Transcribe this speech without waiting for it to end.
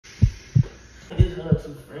this hug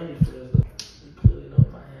too friendly for us. You could, you know,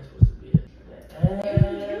 my hand's supposed to be at.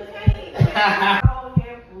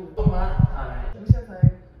 Oh my. Alright. What's your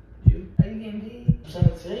name? You? Are you getting big? I'm trying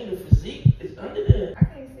to tell you, the physique is under there. I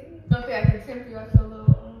can't see. You don't think I can tempt you out your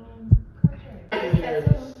little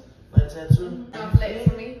tattoo? Like tattoo? You want to flex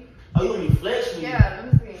for me? Oh, you want me to flex with you? Yeah,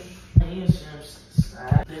 let me see. You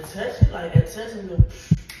side. They're touching, like they're touching the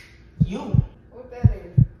you. What that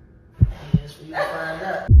is? That's what you find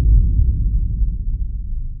out.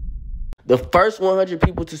 The first 100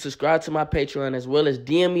 people to subscribe to my Patreon as well as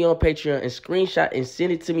DM me on Patreon and screenshot and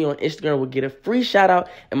send it to me on Instagram will get a free shout out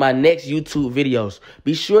in my next YouTube videos.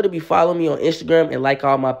 Be sure to be following me on Instagram and like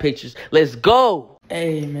all my pictures. Let's go!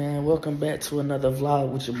 Hey man, welcome back to another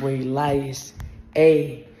vlog with your boy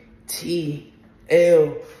Iliasatl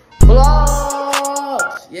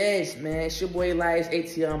Vlogs. Yes man, it's your boy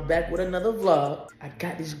Iliasatl. I'm back with another vlog. I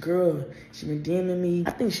got this girl. She been DMing me.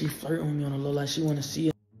 I think she flirting with me on the low, like she wanna see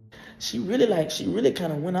her. She really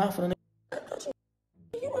kind of went off on it.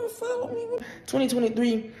 You unfollow me?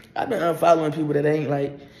 2023, I've been unfollowing people that ain't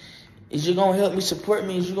like, is you gonna help me support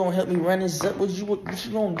me? Is you gonna help me run this up? What you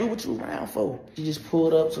gonna do? What you around for? She just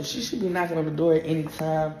pulled up, so she should be knocking on the door at any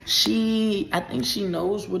time. I think she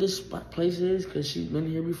knows where this place is because she's been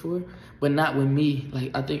here before, but not with me. Like,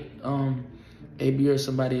 I think AB or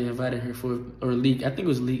somebody invited her for, or Leak. I think it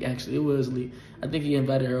was Leak, actually. It was Leak. I think he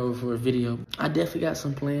invited her over for a video. I definitely got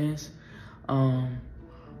some plans. I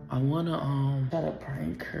wanna try to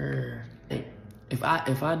prank her. Hey, if I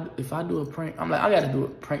do a prank, I'm like, I gotta do a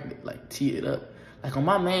prank that like tee it up. Like on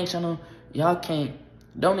my main channel, y'all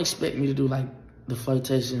don't expect me to do like the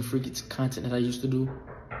flirtation freaky content that I used to do.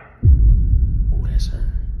 Oh, that's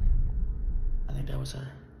her. I think that was her.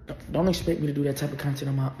 Don't expect me to do that type of content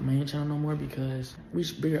on my main channel no more because we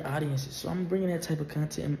reach bigger audiences. So I'm bringing that type of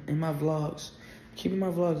content in my vlogs. Keeping my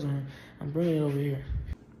vlogs on. I'm bringing it over here.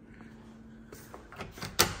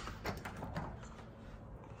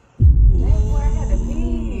 Ooh. I had to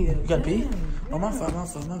pee. You gotta pee? Oh, my fault.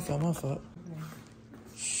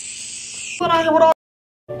 But I here with all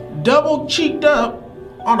double cheeked up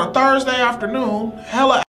on a Thursday afternoon.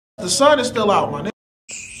 Hella, the sun is still out, my nigga.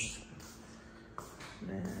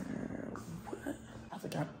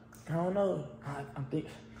 I don't know. I think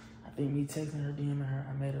me texting her, DMing her,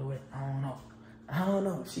 I made her wet. I don't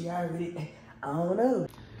know. She already, I don't know.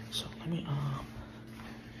 So let me, I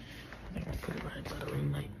think I put it right by the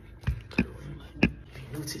ring light. If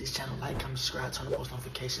you're new to this channel, like, comment, subscribe, turn on post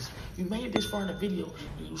notifications. You made it this far in the video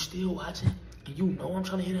and you still watching, and you know I'm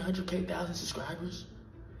trying to hit 100,000 subscribers,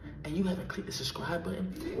 and you haven't clicked the subscribe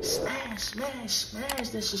button, smash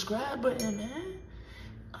that subscribe button, man.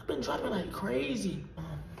 I've been dropping like crazy.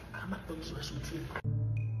 I might go use the restroom too.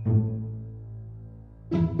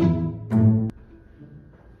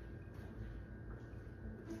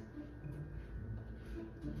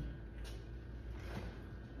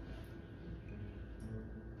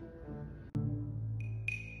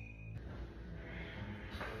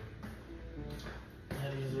 I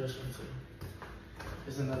had to use the restroom too.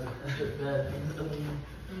 It's another bad thing.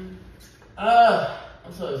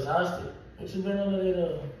 I'm so exhausted. What you been on there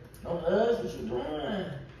though? No hugs? What you doing?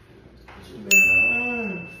 What you been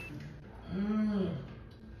on?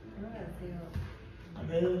 I'm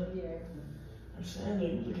good? Yeah. I'm saying though,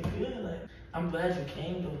 you looking good. Like, I'm glad you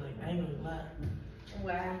came though. Like, I ain't gonna lie.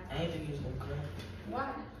 Why? I ain't think you was gonna come. Why?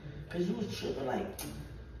 Cause you was tripping like,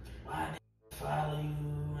 why they follow you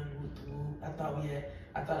and whoop. I thought I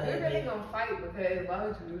We're had. really gonna fight because why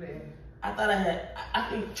would you do that? I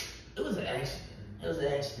think it was an accident. It was an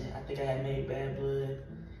accident. I think I had made bad blood.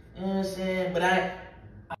 You know what I'm saying? But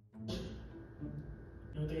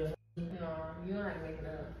you don't think No, you don't have to make it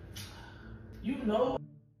up. you know,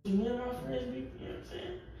 me and my friends, you know what I'm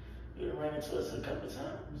saying? You done ran into us a couple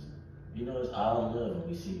times. You know it's all love when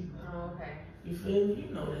we see you. Oh, okay. You feel me?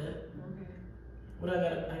 You know that. Okay. What I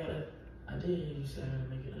did hear you say I gotta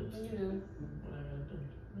make it up. What you do? What I gotta do?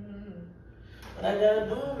 Mm-hmm. What I gotta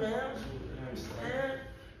do, man? You know what I'm saying?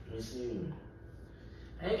 Let me see you.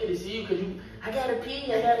 I ain't get to see you because I gotta pee. You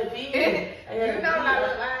know what I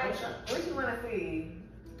look like? What you wanna see?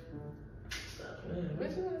 Stop playing. What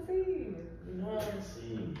you wanna see? You know I wanna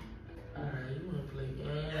see. Alright, you wanna play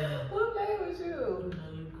games. Who played with you? You know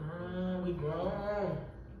you grown. We grown.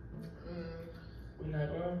 We not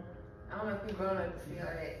grown? I don't know if you grown up to see all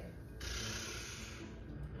that.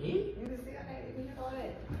 Me? You can see all that. You can hear all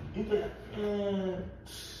that. You can,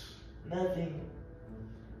 nothing.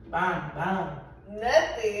 Bam.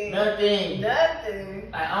 Nothing.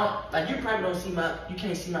 Like you probably you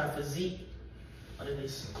can't see my physique under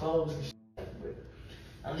these clothes and shit.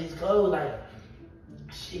 Under these clothes, like,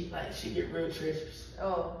 she get real treacherous.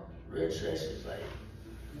 Oh. Real treacherous, like,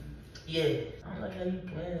 yeah. I don't like how you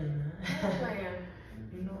playing, man. I'm playing.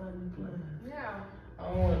 You know how you playing. Yeah. I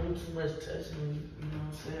don't want to do too much touching, you know what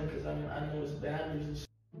I'm saying? Because I know it's boundaries and shit.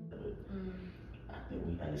 But I think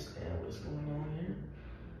we understand what's going on here.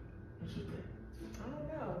 What you think? I don't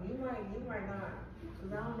know. You might not.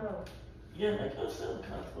 Cause I don't know. Yeah, make yourself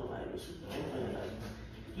comfortable. Like, what you doing? Like,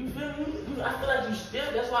 you feel me? I feel like you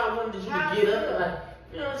still. That's why I wanted you to get up. And like,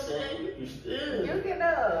 you know what I'm saying? You still. You get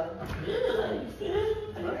up. Yeah, like, you feel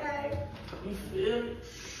me? Okay. You feel me?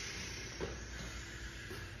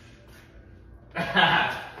 I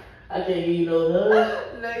can't give you no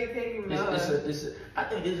hug. No, you can't give me no hug. I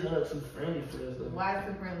think this hug too friendly for us though. Why is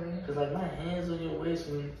it friendly? Cause like my hands on your waist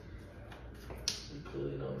when you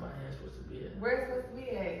clearly know my hand's supposed to be at. Where it's supposed to be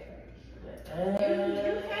at? You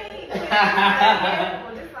can't.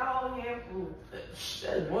 This is a whole handful.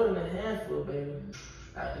 That's more than a handful, baby.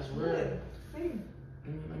 It's real. See.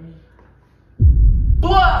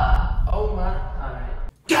 Oh my. Alright.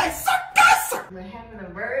 We're having a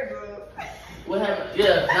virgin. What happened?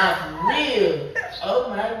 Yeah, not for real. Oh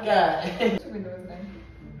my god. What you been doing today?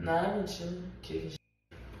 Nah, I've been chilling, kicking shit.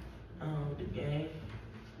 The game.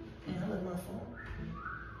 Yeah, I like my phone.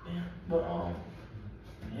 Yeah, but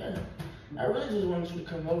yeah. I really just wanted you to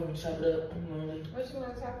come over and chop it up. I'm lonely. What you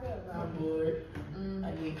want to talk about? I'm bored. I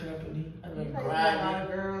need company. I've been You like a lot grinding. of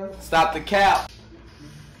girls. Stop the cap.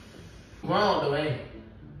 Wrong though, ain't it?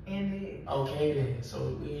 Indeed. Okay then.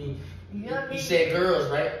 So you Young said girls,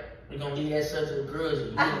 right? We're gonna leave that subject of girls.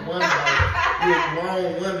 You a woman, like, you a grown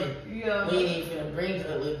woman. Yeah. We ain't even finna bring it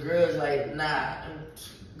up with girls like, nah.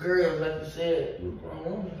 Girls, like you said, you a grown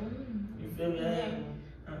woman. You feel me? I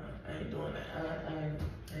ain't doing that. I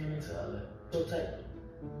ain't into all that. So tight.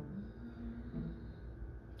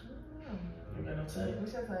 You got no type?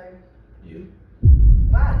 What's your type? You?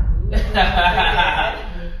 Why?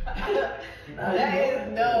 Nah, That you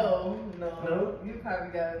is know. no. No? You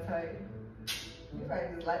probably got a type. You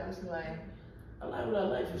probably just like what you like. I like what I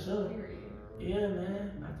like for sure. Period. Yeah,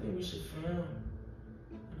 man. I think we should film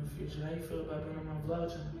in the future. How you feel about being on my vlog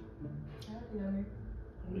channel? Happy on it.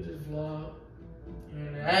 We just vlog.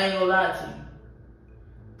 And I ain't gonna lie to you.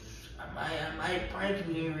 I might prank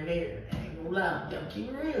you here and there. I ain't gonna lie. I'm keep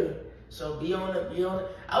it real. So be on the.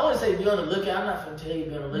 I wouldn't say be on the lookout. I'm not gonna tell you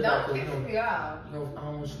be on the lookout. Don't piss me off. I don't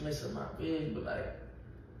want you to mess up my vision, but like,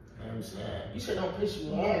 you know what I'm saying? You said don't piss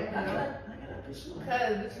you off. Yeah, I gotta piss you off.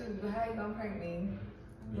 Cause how you gonna prank me?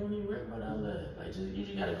 You don't need to worry about all that. Like, you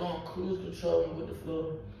just gotta go on cruise control and with the flow.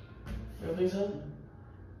 You don't think so?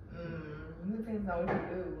 It depends on what you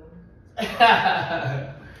do.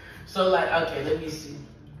 So like, okay, let me see.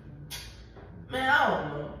 Man, I don't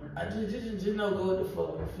know. I just know go with the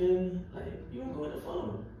flow. You feel me? Like, you don't go with the flow.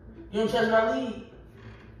 You don't trust my lead.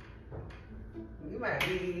 You might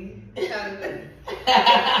be trying to.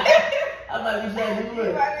 I might be trying to do You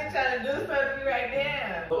it. might be trying to do something to me right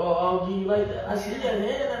now. Oh, I'll give you like that. I see that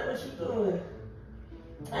hand. Like, what you doing?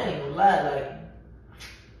 I ain't gonna lie. Like,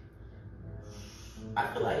 I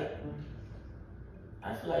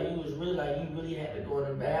feel like you was really like you really had to go in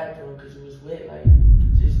the bathroom because you was wet. Like,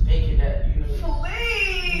 just thinking that you was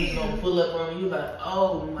gonna pull up on you. Like,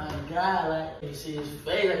 oh my god! Like, you see his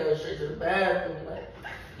face. I go straight to the bathroom. Like,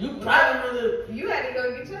 you probably really. You had to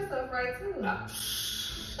go get your stuff right too.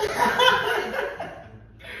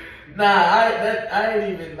 Nah, I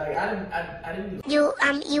ain't even like I didn't even.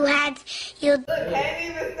 You had you. Look, can't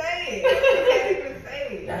even say it. Can't even say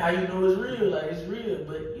it. That's how you know it's real. Like, it's real,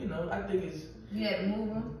 but you know, I think it's. You had to move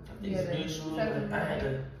them. I think it's mutual. Like, I had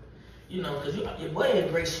to, you know, cause your boy had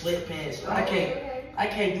great sweatpants. So I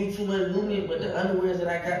can't do too much movement, but the underwear that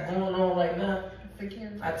I got going on right now,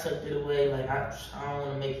 I tucked it away. Like I don't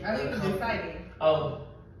want to make it I think it's exciting. Oh,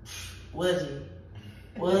 was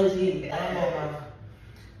he? I'm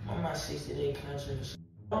on my 60-day contract.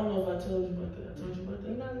 I don't know if I told you about that. I told you about that.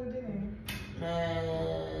 You know you didn't.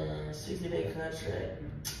 Man, 60-day contract.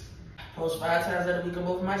 Post 5 times out a week on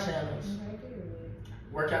both of my channels.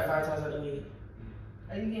 Work out 5 times out a week.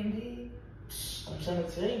 Are you getting big? I'm trying to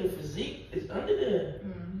tell you, the physique is under there.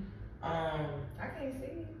 I can't see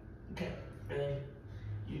it. Okay, man.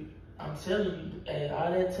 I'm telling you, hey,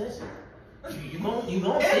 all that touching, you gon' see. You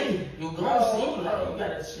gonna see. Like, you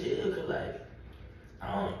gotta chill, cause like,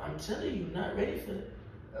 I'm telling you, not ready for it.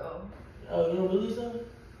 Oh, you don't believe so?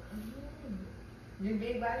 You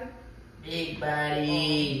big body? Big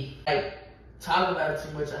body. Like, talk about it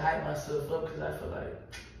too much. I hype myself up because I feel like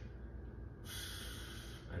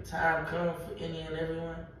when time comes for any and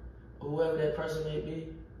everyone, or whoever that person may be,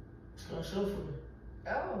 it's gonna show for me.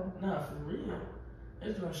 Oh. Nah, for real.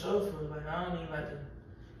 It's gonna show for me. Like, I don't even like to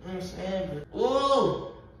know what I'm saying? But, ooh!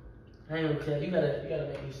 I ain't okay. You gotta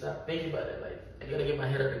make me stop thinking about it. Like, I gotta get my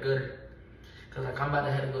head out the gutter. Cause like, I'm about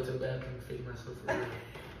to have to go to the bathroom and figure myself for real.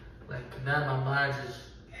 Like, now my mind just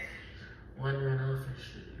wandering off and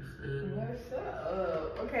shit. You feel me? What's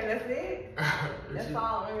up? Okay, that's it? That's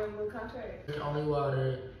all on your little contract? Only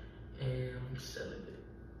water and I'm celibate.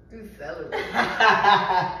 You celibate.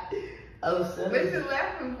 I'm What celibate. you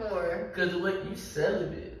laughing for? Cause what you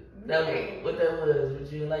celibate? That Right. was, what that was?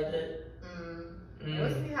 Would you like that?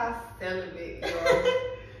 We'll see how celibate you are.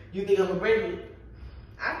 You think I'm gonna break it?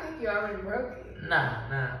 I think you already broke it. Nah.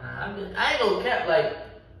 I ain't gonna cap like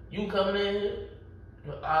you coming in here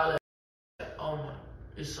with all that. Oh my,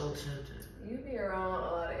 it's so tempting. You be around a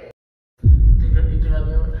lot of it. You think I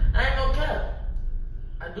be around? I ain't gonna cap.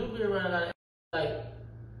 I do be around a lot of like.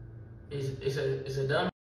 It's a dumb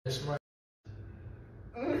and smart.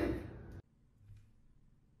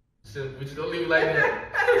 So we just gonna leave it like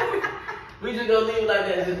that. We just gonna leave it like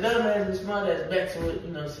that. It's a dumb ass and smart ass. Back to it,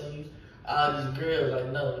 you know what I'm saying? All these girls,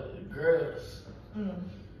 like no, girls,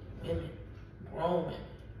 women, grown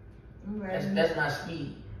men. That's my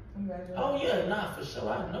speed. Oh yeah, nah, for sure.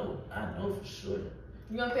 I know for sure.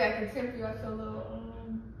 You don't think I can tempt you out your little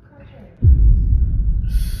contract?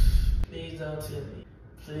 Please don't tell me.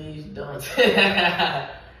 Please don't tell me.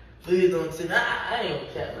 Please don't tell me. I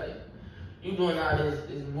ain't gonna cap like you doing all this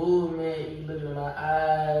movement, you looking in my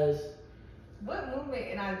eyes. What movement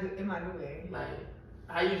am I doing? Like,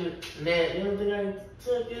 how you just, man, you don't think I can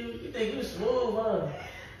tell you? You think you smooth, huh?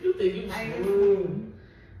 You think you smooth.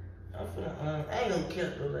 I'm finna, I ain't gonna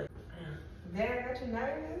cap though, like, Dad, I got you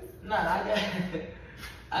nervous? nah,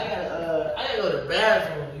 I gotta go to the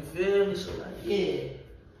bathroom, you feel me? So like, yeah.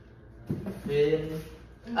 You feel me?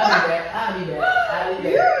 I'll be back. You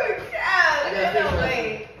a cow. I gotta No fix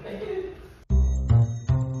way.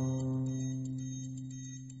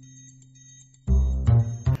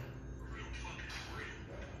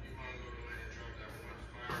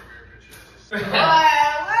 Boy,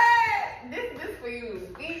 what? This for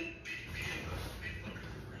you.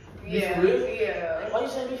 Yeah. for real? Yeah. Why you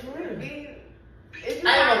saying be for real? It's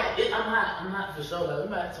I'm hot for sure. Like, we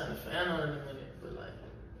might turn the fan on in a minute, but like,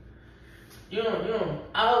 you don't.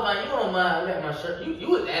 I was like, you don't mind. I got my shirt. You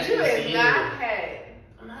was asking You me. is not hot.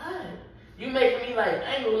 I'm hot. You making me like,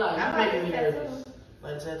 I ain't gonna lie. I You like making me the nervous. tattoo.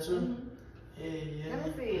 Like tattoo? Yeah. Let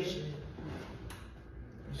me see it.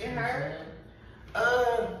 Shit. It hurt?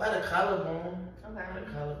 By the collarbone. Okay. By the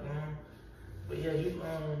collarbone. But yeah,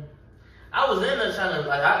 I was in there trying to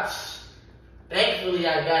like, thankfully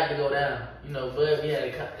I got to go down. You know, but we had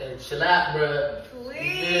a chill out, bruh.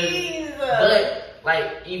 Please. But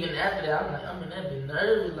like even after that, I'm in that bit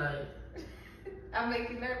nervous. Like, I make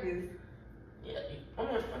you nervous. yeah,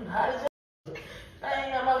 I'm hot as hell. I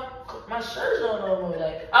ain't got my shirts on no more.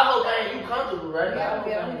 Like, I hope you comfortable, right? Yeah,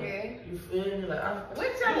 Like, I'm good. You feel me? Like, What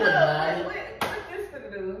you y'all wouldn't mind. What this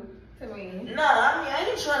gonna do to me? Nah, I mean, I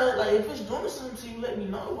ain't trying to, like, if it's doing something to you, let me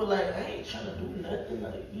know. But, like, I ain't trying to do nothing.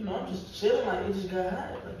 Like, you know, I'm just chilling. Like, it just got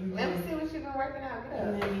hot. Like, you Let me see what you've been working out.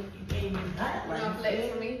 Get up. You made me hot. You Like, wanna flex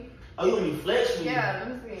for me? Oh, you want me to flex for you? Yeah,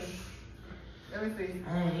 let me see. Let me see.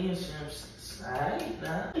 I ain't even some alright,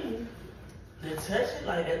 nah. That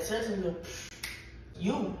touching,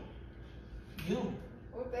 you.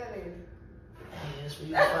 What that is? Hey, that's for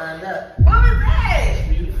you to find out. What was that?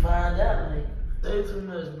 For you to find out, like, say too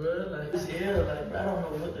much, bro. Like, it's hell, like, bro, I don't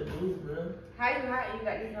know what to do, bro. How you hot? You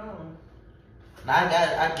got these on. Now,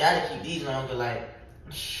 I gotta keep these on, but like,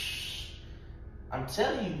 I'm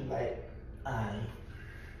telling you, like, I'm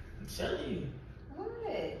telling you. What?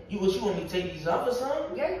 What you want me to take these off or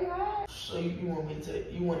something? Yeah, you hot. So you want me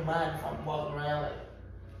to, you wouldn't mind if I'm walking around like,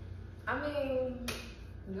 I mean,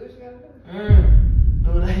 do what you gotta do.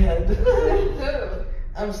 do what I gotta do. Do.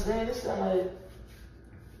 I'm saying this sound like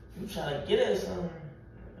you trying to get at something.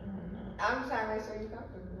 I don't know. I'm trying to make sure you're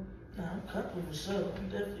comfortable. Nah, I'm comfortable for sure. I'm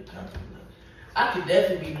definitely comfortable. Like, I could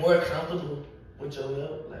definitely be more comfortable with your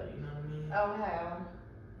help. Like, you know what I mean? Oh, how?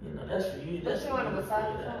 You know, that's for you. That's you for want you a to massage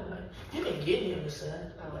figure or it out. something? Like, you can get me a massage.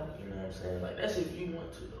 Oh. Like, you know what I'm saying? Like, that's if you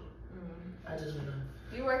want to, though. I just wanna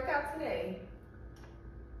You worked out today.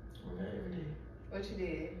 work out every day. What you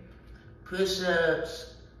did?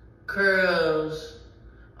 Push-ups, curls,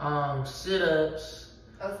 sit-ups.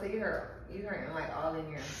 Oh, so you hurting like all in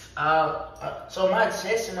your. So my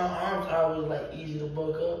chest and my arms are always like easy to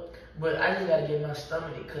bulk up, but I just gotta get my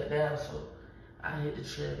stomach to cut down. So I hit the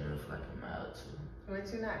treadmill for like a mile or two.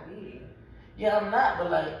 But you're not big. Yeah, I'm not,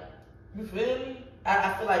 but like, you feel me?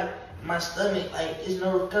 I feel like my stomach, like, is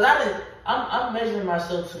no, cause I'm measuring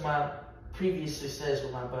myself to my previous success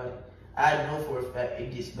with my body. I know for a fact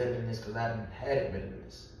it gets better than this, cause I done had it better than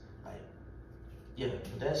this. Yeah,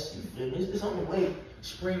 but that's, it's on the way.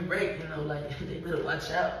 Spring break, you know, like, they better watch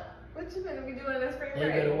out. What you gonna be doing in spring They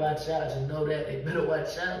break? better watch out. You know that. They better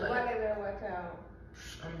watch out. Like, Why they better watch out?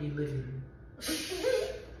 I'm be looking,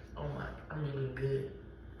 oh my, I'm looking good.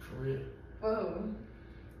 For real. For who?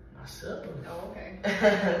 Myself. Oh, okay.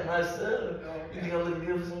 Myself. Oh, okay. You gonna look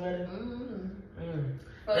good for somebody? Mm-hmm.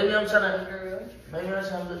 Maybe I'm trying to, Girl. maybe I'm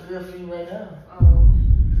trying to look good for you right now. Oh.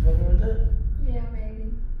 You fucking with that? Yeah,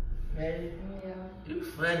 maybe. Maybe. Yeah. You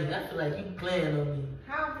funny. I feel like you playing on me.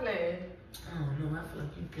 How I'm playing? I don't know. I feel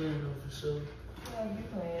like you playing on for sure. How you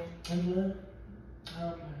playing? I'm good. I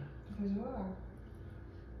don't know. Because you are.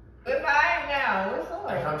 But I ain't now. What's up?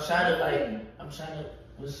 Like, I'm trying to,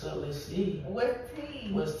 what's up? Let's see. What's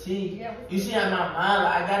tea? What's tea? Yeah, what's You see how my mind,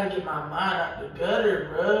 like, I gotta get my mind out the gutter,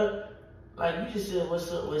 bro. Like, you just said,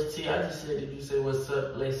 what's up, what's tea? I just said, did you say, what's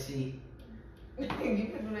up, let's see? You can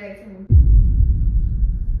do that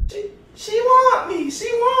too. She want me. She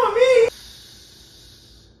want me.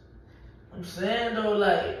 I'm saying, though,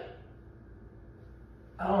 like,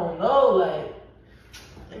 I don't know, like,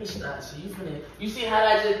 let me stop. So you see how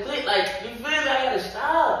I just clicked? Like, you feel me? I gotta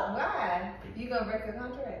stop. Why? You gonna break the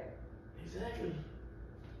contract? Exactly.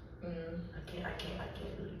 I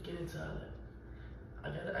can't really get into all that.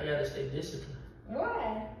 I gotta stay disciplined.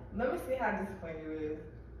 Why? Let me see how disciplined you is.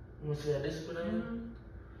 You wanna see how disciplined I am?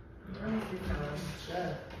 Let me see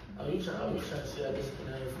how. Oh, you trying to see how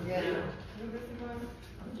disciplined I am for Yeah. real? You disciplined?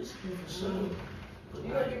 I'm disciplined for sure. But You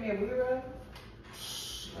gonna give me a booty rub?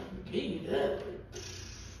 I can give you that.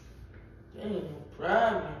 That ain't no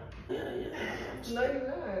problem. Yeah. No, you're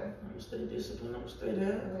not. I'm gonna stay disciplined. I'm gonna stay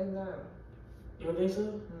there. No, you're not. You don't think so?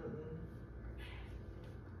 Mm-mm.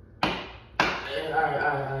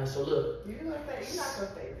 Yeah, all right. So look. You're not gonna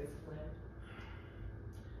stay disciplined.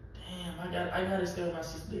 Damn, I gotta stay with my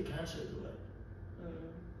 6-day contract. Like,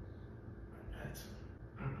 I got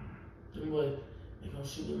to. Them boy, they gonna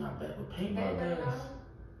shoot me in my back with They paintball gonna know? guns.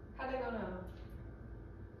 How they gonna know?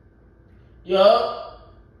 Yo.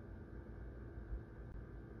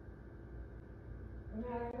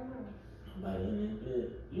 How they gonna know? Nobody in there good.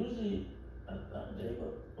 Usually, they go,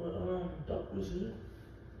 or Doc was here.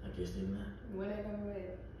 I guess they not. When they gonna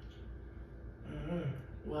wait?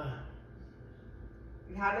 Why?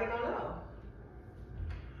 How they gonna know?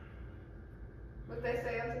 What they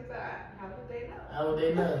say up the side? How would they know? How would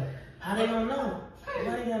they know? How they gonna know?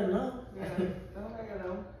 Nobody gotta know. Yeah, nobody gonna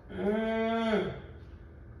know.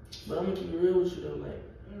 But I'm gonna keep it real with you though, like,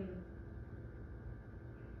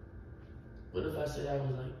 what if I said I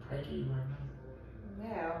was like pranking you right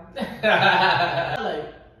Yeah. now? Like,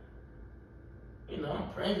 you know, I'm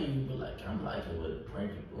pranking you, but like, I'm liking what the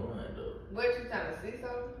prank is going though. What, you trying to see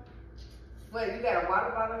something? What, you got a water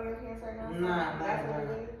bottle in your hands right now? Nah. That's what it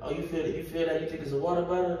is? Oh, you feel that? You feel that? You think it's a water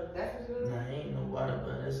bottle? That's what you do? Nah, ain't no water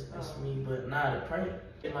bottle. That's me. But nah, the prank.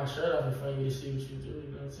 Get my shirt off in front of you to see what you do. You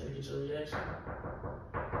know what I'm saying? Get your reaction.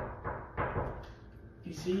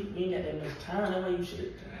 You see, we ain't got that much time. That way you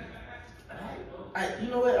should. You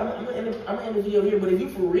know what? I'm gonna end the video here. But if you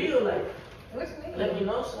for real, like, What you mean? let me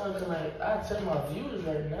know something. Like, I tell my viewers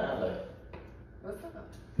right now, like. What's up?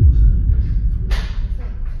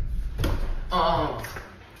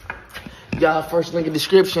 Y'all, first link in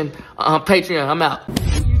description. Patreon. I'm out.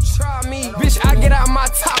 You try me, bitch, I get out my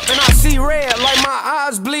top and I see red like my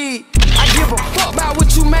eyes bleed. I give a fuck about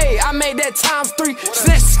what you made. I made that ×3.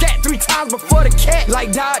 Snatch scat 3 times before the cat.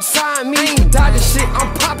 Like Dodge signed me. Dodging shit,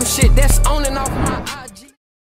 I'm popping shit. That's on and off my eyes.